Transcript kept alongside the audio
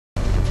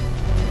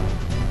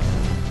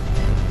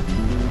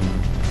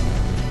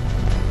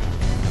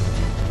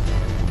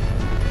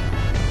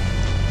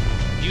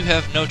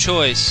have no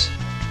choice.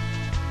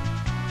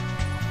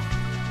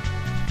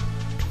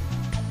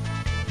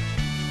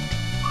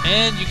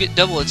 And you get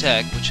double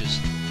attack, which is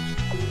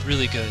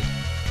really good.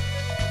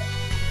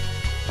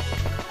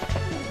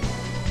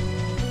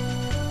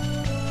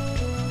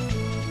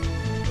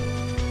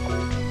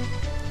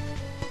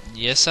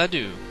 Yes, I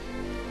do.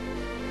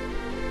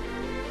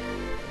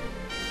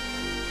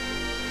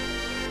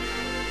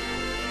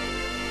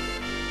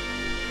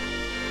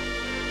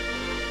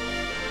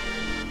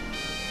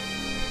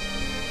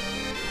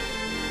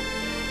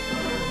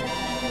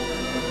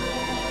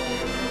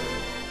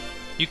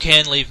 You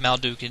can leave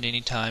Malduke at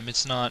any time.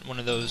 It's not one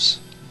of those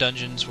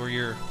dungeons where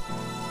you're...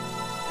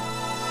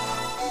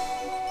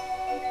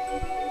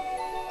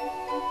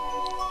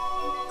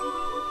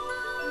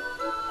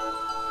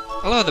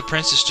 I love how the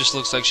princess just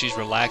looks like she's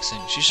relaxing.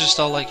 She's just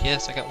all like,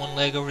 yes, I got one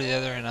leg over the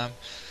other and I'm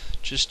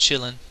just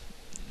chilling.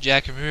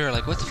 Jack and Riri are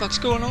like, what the fuck's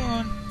going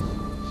on?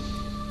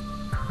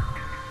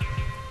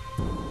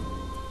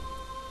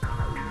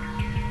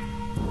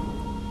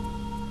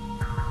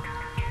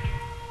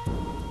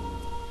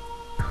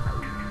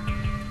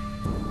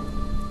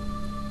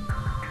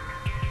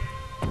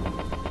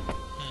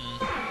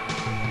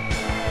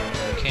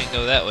 Can't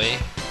go that way.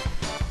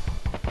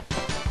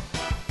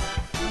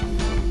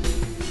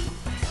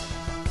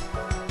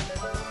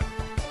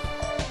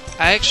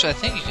 I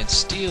think you can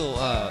steal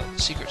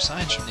secret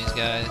signs from these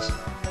guys.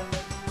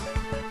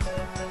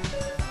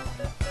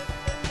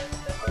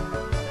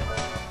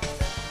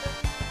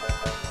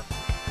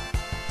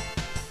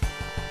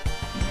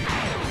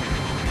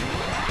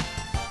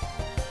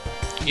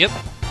 Yep.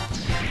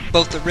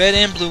 Both the red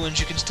and blue ones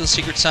you can steal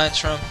secret signs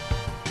from.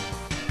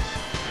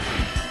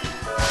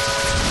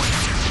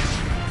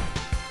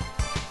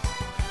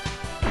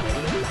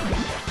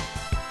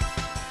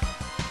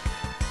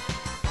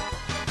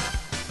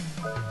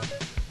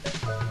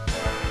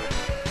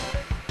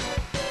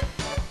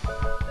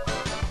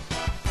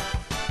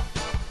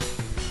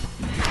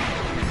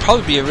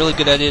 Probably be a really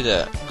good idea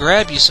to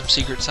grab you some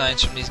secret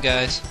signs from these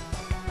guys.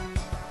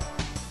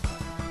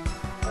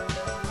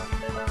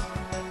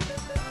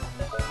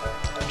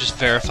 I'm just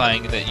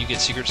verifying that you get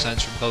secret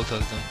signs from both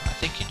of them. I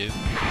think you do.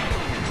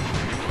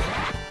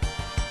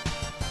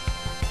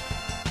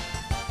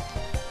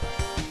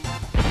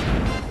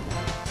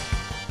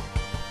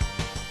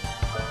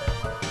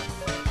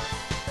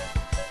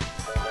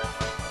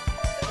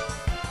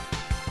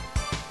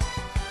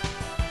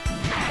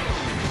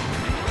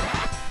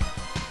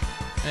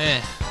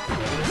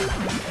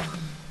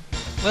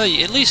 Well,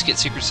 you at least get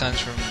secret signs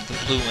from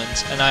the blue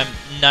ones, and I'm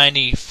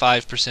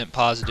 95%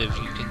 positive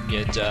you can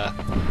get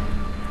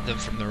them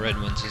from the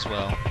red ones as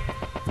well.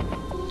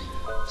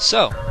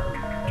 So,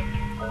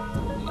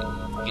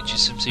 get you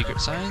some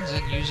secret signs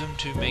and use them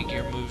to make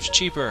your moves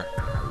cheaper.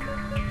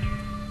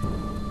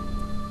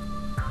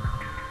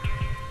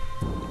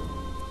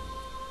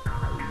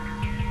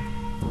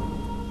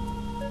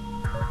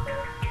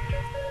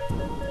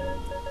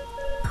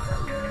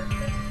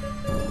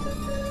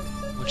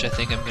 Which I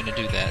think I'm going to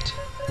do that.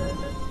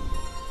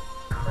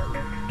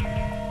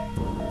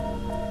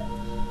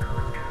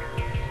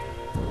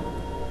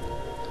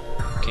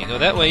 Can't go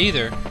that way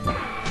either. I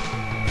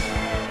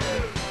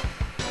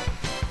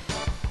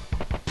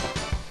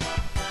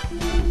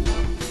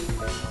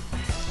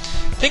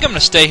think I'm going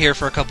to stay here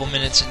for a couple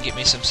minutes and get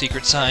me some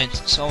secret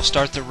signs, so I'll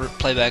start the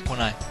playback when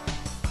I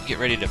get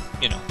ready to,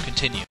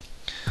 continue.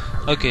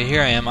 Okay,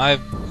 here I am. I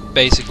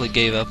basically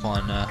gave up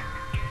on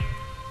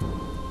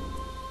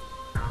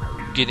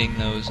getting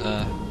those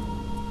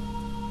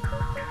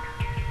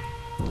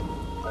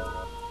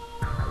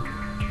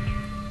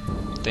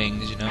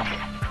things,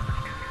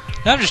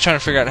 Now I'm just trying to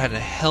figure out how the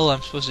hell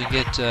I'm supposed to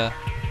get to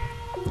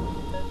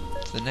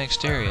the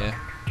next area.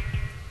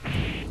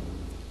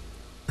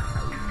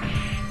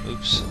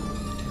 Oops.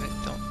 Damn it,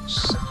 don't...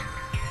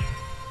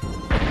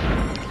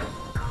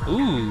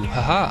 Ooh,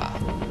 haha.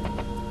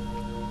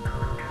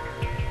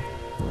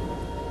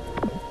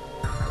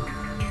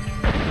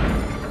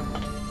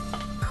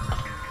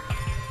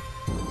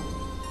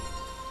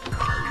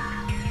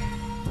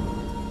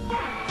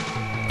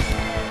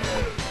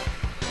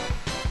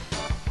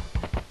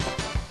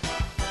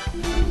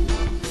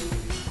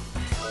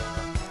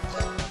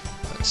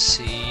 Let's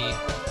see.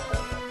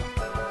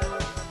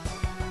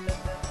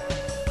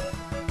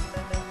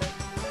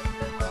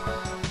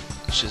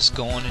 Let's just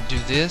go on and do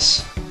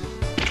this.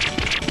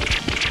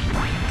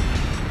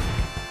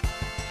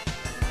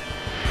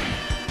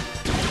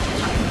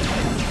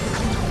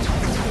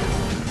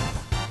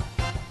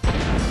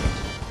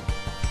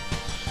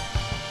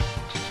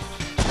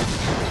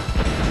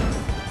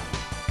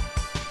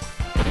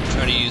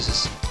 Try to use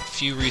as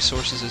few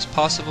resources as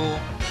possible.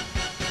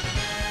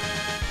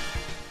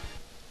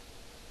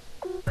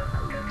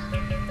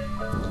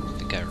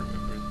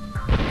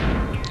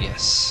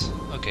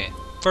 Okay,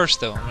 first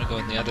though, I'm gonna go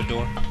in the other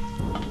door.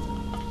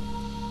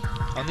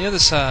 On the other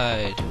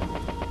side.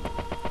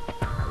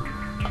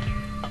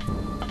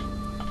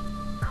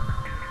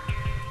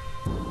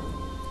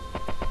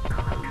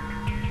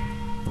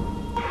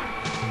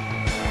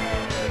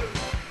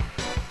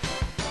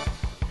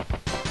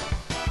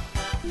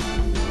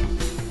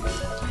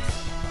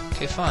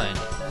 fine.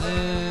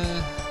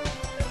 The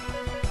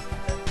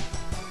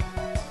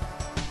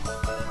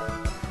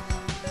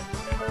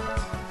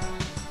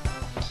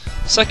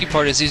sucky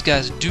part is these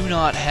guys do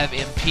not have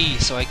MP,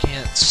 so I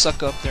can't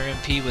suck up their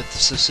MP with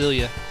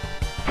Cecilia.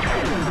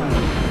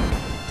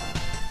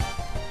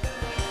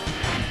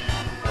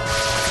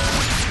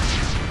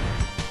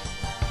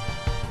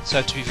 So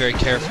I have to be very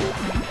careful.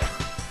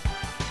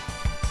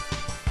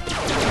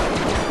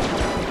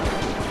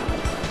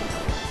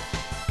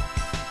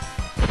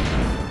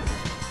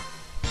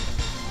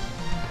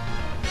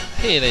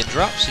 Hey, they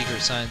drop secret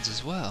signs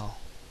as well.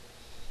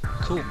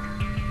 Cool.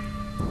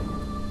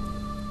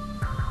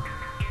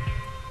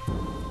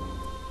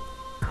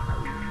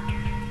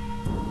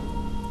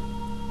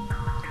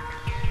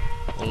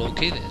 Well,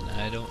 okay then.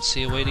 I don't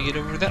see a way to get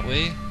over that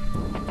way.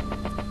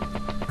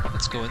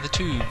 Let's go in the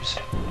tubes.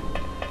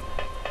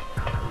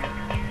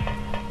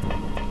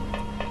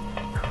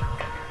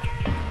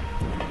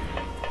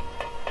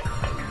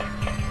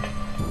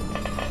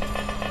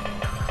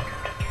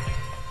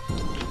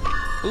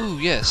 Ooh,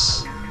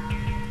 yes.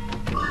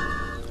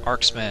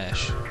 Arc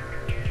Smash.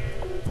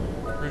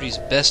 Rudy's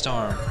best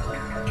arm.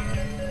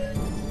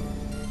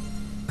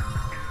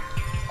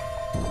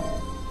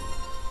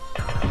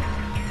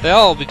 They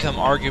all become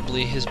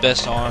arguably his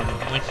best arm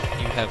when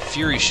you have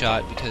Fury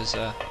Shot because,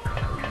 you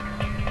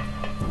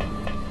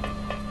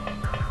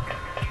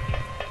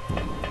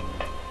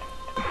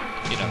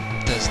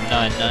know, does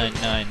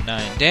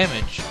 9999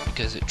 damage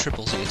because it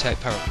triples the attack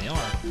power from the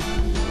arm.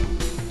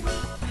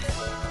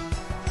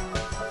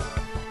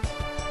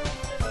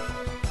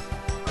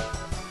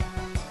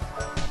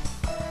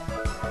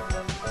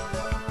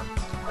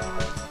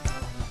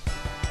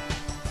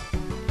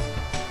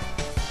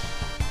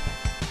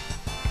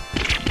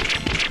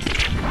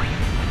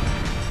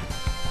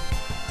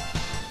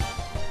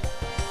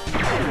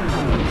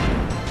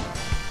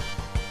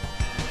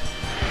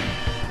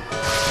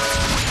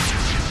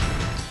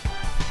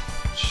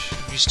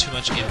 Too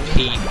much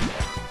MP.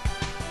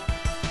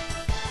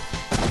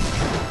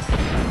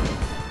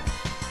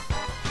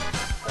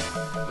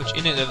 Which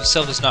in and of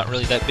itself is not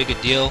really that big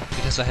a deal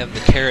because I have the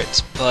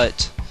carrots,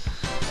 but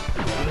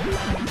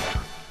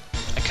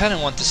I kind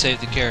of want to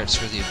save the carrots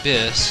for the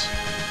Abyss,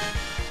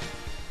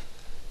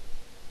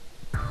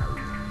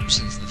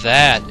 since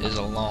that is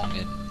a long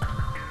and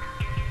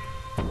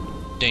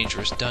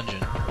dangerous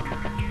dungeon.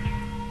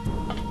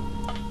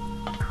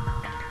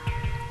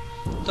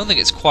 Don't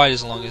think it's quite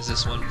as long as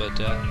this one, but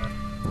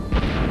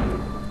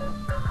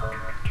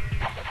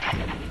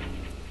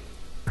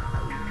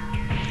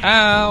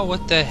ow,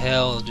 what the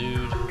hell,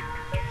 dude?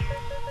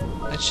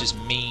 That's just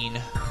mean.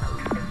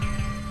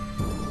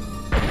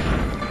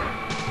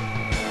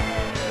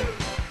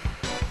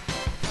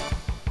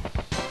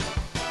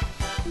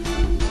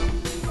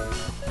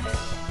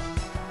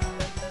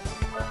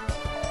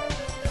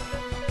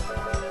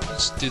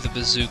 Let's do the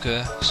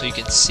bazooka so you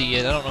can see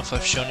it. I don't know if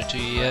I've shown it to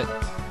you yet.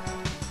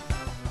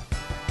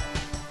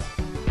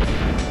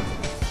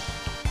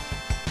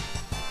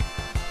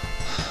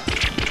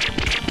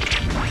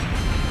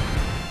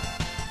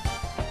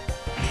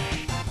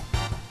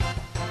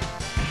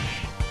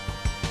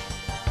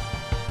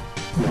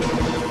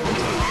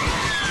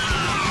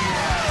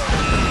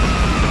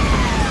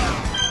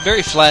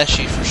 Very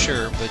flashy for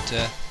sure,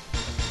 but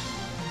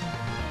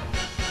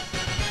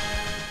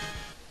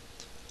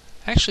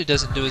actually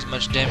doesn't do as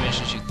much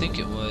damage as you'd think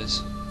it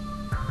was.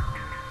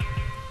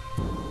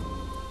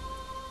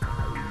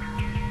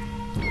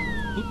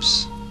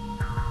 Oops.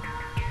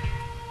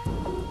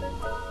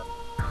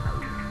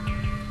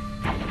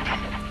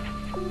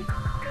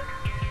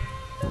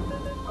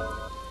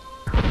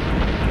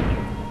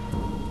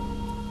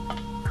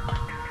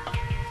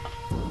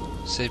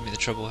 Save me the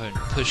trouble of having to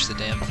push the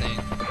damn thing.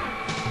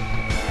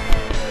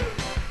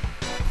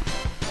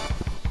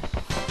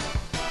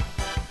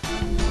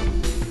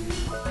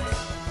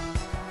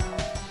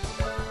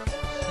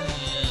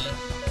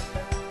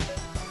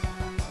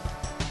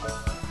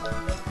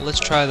 Let's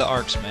try the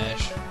Arc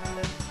Smash,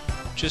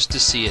 just to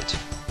see it.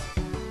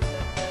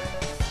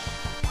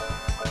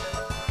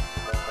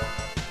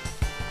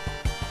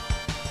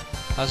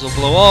 Might as well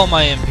blow all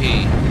my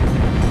MP.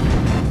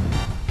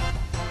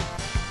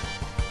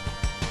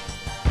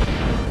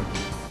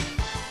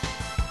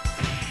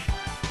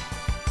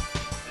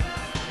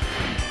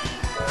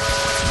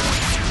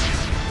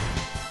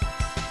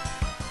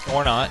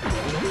 Or not.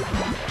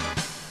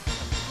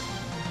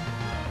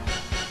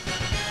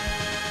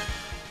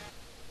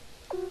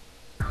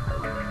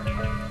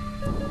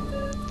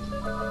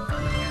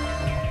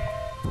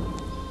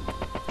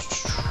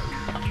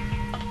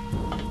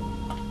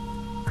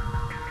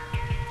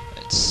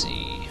 Let's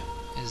see.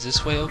 Is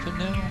this way open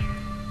now?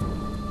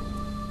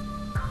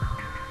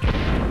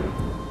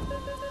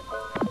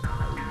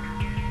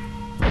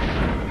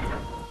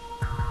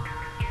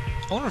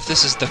 I wonder if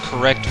this is the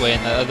correct way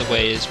and the other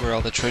way is where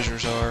all the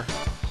treasures are.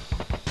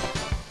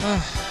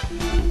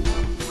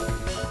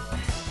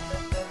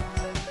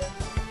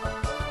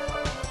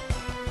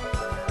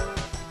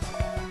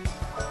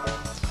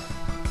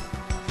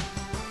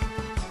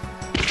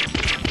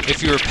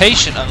 If you were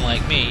patient,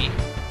 unlike me,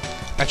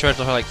 I tried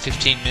for like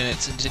 15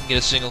 minutes and didn't get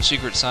a single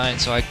secret sign,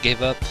 so I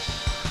gave up.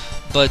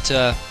 But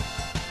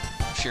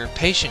if you're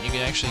patient, you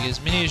can actually get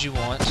as many as you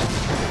want.